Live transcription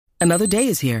Another day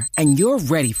is here, and you're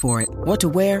ready for it. What to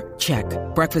wear? Check.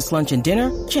 Breakfast, lunch, and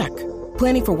dinner? Check.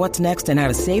 Planning for what's next and how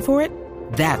to save for it?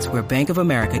 That's where Bank of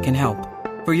America can help.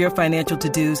 For your financial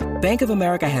to-dos, Bank of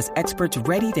America has experts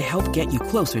ready to help get you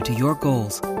closer to your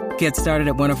goals. Get started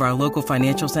at one of our local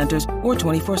financial centers or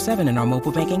 24/7 in our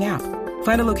mobile banking app.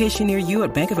 Find a location near you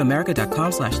at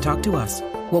bankofamerica.com/talktous.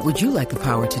 What would you like the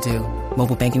power to do?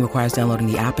 Mobile banking requires downloading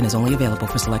the app and is only available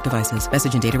for select devices.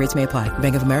 Message and data rates may apply.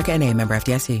 Bank of America NA, member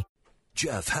FDIC.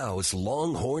 Jeff Howe's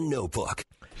Longhorn Notebook.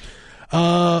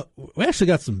 We actually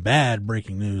got some bad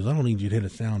breaking news. I don't need you to hit a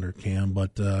sounder, Cam,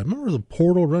 but remember the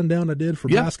portal rundown I did for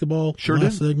basketball? Sure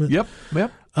last did. segment? Yep.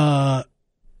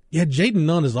 Yeah, Jayden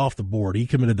Nunn is off the board. He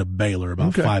committed to Baylor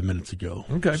about 5 minutes ago.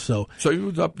 Okay. So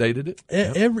you updated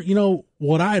it.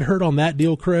 What I had heard on that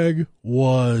deal, Craig,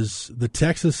 was the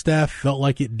Texas staff felt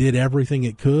like it did everything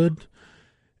it could.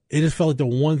 It just felt like the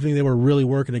one thing they were really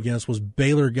working against was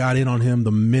Baylor got in on him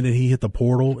the minute he hit the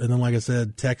portal. And then, like I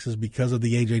said, Texas, because of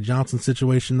the A.J. Johnson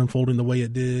situation unfolding the way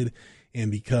it did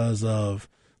and because of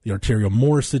the Arterio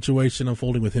Morris situation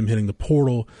unfolding with him hitting the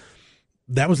portal,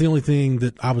 that was the only thing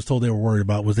that I was told they were worried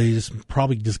about was they just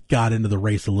probably just got into the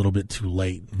race a little bit too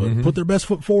late. But put their best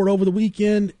foot forward over the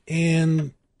weekend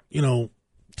and,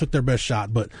 took their best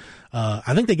shot. But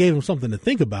I think they gave him something to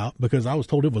think about because I was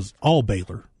told it was all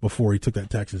Baylor before he took that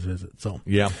Texas visit. So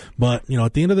yeah. But,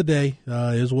 at the end of the day,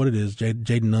 is what it is.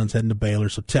 Jayden Nunn's heading to Baylor,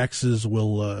 so Texas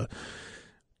will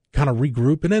kind of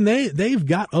regroup. And then they've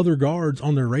got other guards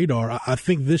on their radar. I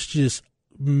think this just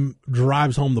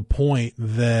drives home the point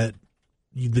that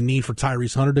the need for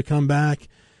Tyrese Hunter to come back.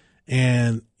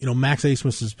 And, Max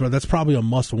Abmas that's probably a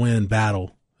must-win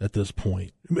battle at this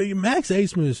point. Max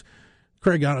Abmas,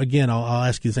 Craig, again, I'll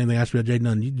ask you the same thing I asked you about Jayden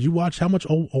Nunn. Did you watch how much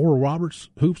Oral Roberts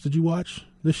hoops did you watch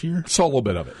this year? Saw a little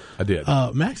bit of it. I did.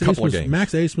 Max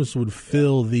Abmas would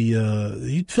fill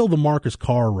he'd fill the Marcus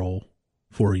Carr role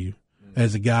for you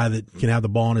as a guy that can have the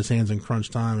ball in his hands in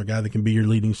crunch time, a guy that can be your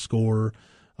leading scorer,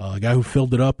 a guy who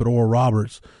filled it up at Oral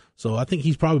Roberts. So I think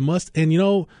he's probably must. And,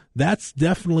 that's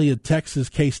definitely a Texas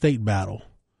K-State battle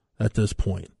at this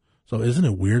point. So isn't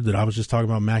it weird that I was just talking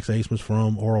about Max Abmas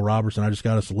from Oral Roberts and I just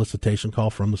got a solicitation call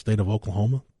from the state of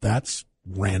Oklahoma? That's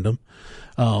random.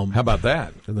 How about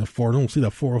that? I don't see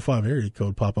that 405 area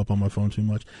code pop up on my phone too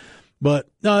much. But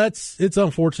no, it's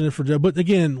unfortunate for Joe. But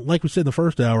again, like we said in the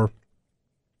first hour,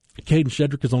 Caden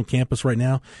Shedrick is on campus right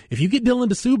now. If you get Dylan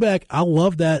DeSue back, I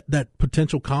love that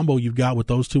potential combo you've got with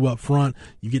those two up front.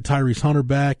 You get Tyrese Hunter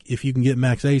back. If you can get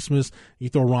Max Abmas, you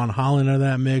throw Ron Holland into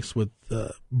that mix with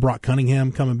Brock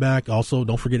Cunningham coming back. Also,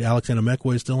 don't forget Alex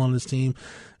Anamekwe is still on this team.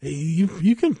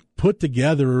 You can put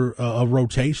together a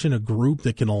rotation, a group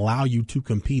that can allow you to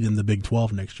compete in the Big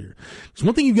 12 next year. So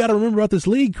one thing you've got to remember about this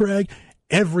league, Craig,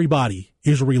 everybody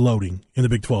is reloading in the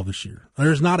Big 12 this year.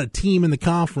 There's not a team in the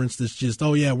conference that's just,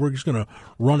 we're just going to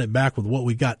run it back with what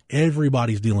we got.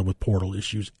 Everybody's dealing with portal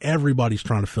issues. Everybody's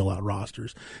trying to fill out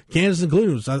rosters. Kansas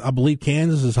included. I believe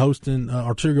Kansas is hosting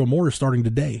Arterio Morris starting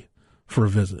today for a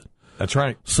visit. That's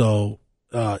right. So,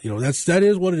 that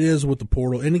is what it is with the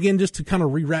portal. And again, just to kind of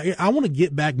I want to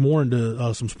get back more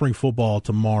into some spring football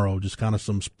tomorrow. Just kind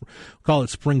of call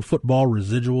it spring football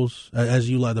residuals, as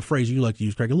you like the phrase you like to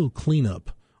use, Craig. A little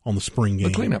cleanup on the spring game.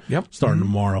 The cleanup, yep. Starting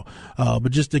tomorrow.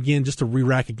 But just to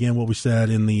re-rack again what we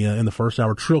said in the first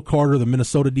hour. Trill Carter, the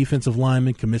Minnesota defensive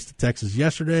lineman, commits to Texas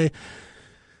yesterday.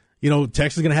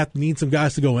 Texas is going to have to need some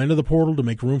guys to go into the portal to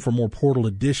make room for more portal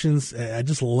additions. I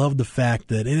just love the fact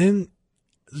that,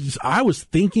 I was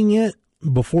thinking it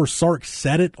before Sark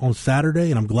said it on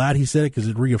Saturday, and I'm glad he said it because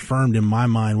it reaffirmed in my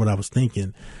mind what I was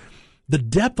thinking. The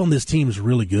depth on this team is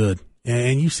really good,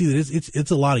 and you see that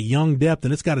it's a lot of young depth,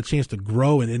 and it's got a chance to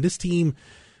grow. And this team,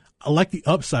 I like the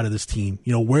upside of this team.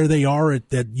 Where they are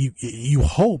that you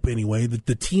hope anyway that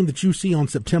the team that you see on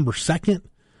September 2nd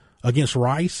against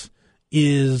Rice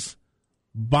is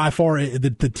by far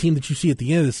the team that you see at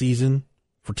the end of the season.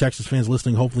 For Texas fans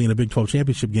listening, hopefully in a Big 12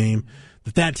 championship game,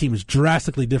 that team is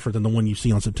drastically different than the one you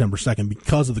see on September 2nd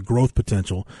because of the growth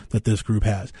potential that this group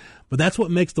has. But that's what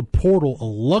makes the portal a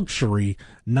luxury,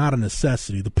 not a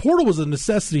necessity. The portal was a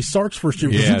necessity Sark's first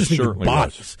year because you just needed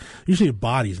bodies. You just needed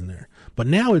bodies in there. But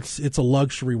now it's a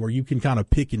luxury where you can kind of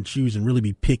pick and choose and really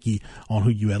be picky on who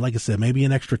you add. Like I said, maybe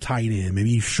an extra tight end, maybe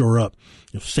you shore up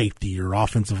safety or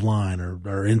offensive line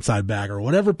or inside back or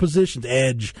whatever positions,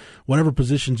 edge, whatever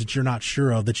positions that you're not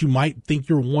sure of that you might think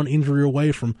you're one injury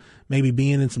away from maybe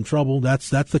being in some trouble. That's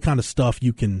the kind of stuff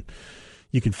you can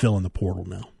fill in the portal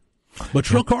now. But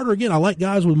Trill Carter, again, I like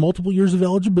guys with multiple years of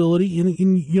eligibility.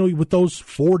 And with those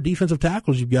 4 defensive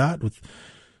tackles you've got with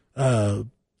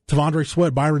Tavondre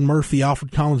Sweat, Byron Murphy,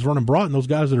 Alfred Collins, Vernon Broughton, those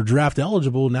guys that are draft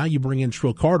eligible. Now you bring in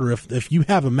Trill Carter. If you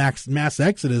have a mass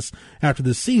exodus after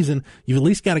this season, you've at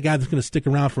least got a guy that's going to stick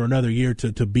around for another year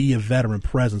to be a veteran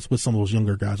presence with some of those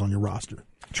younger guys on your roster.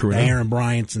 True. Aaron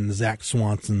Bryant's and Zach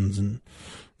Swanson's and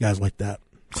guys like that.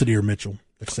 Sadir Mitchell,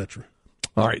 etc.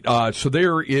 All right. So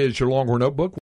there is your Longhorn Notebook.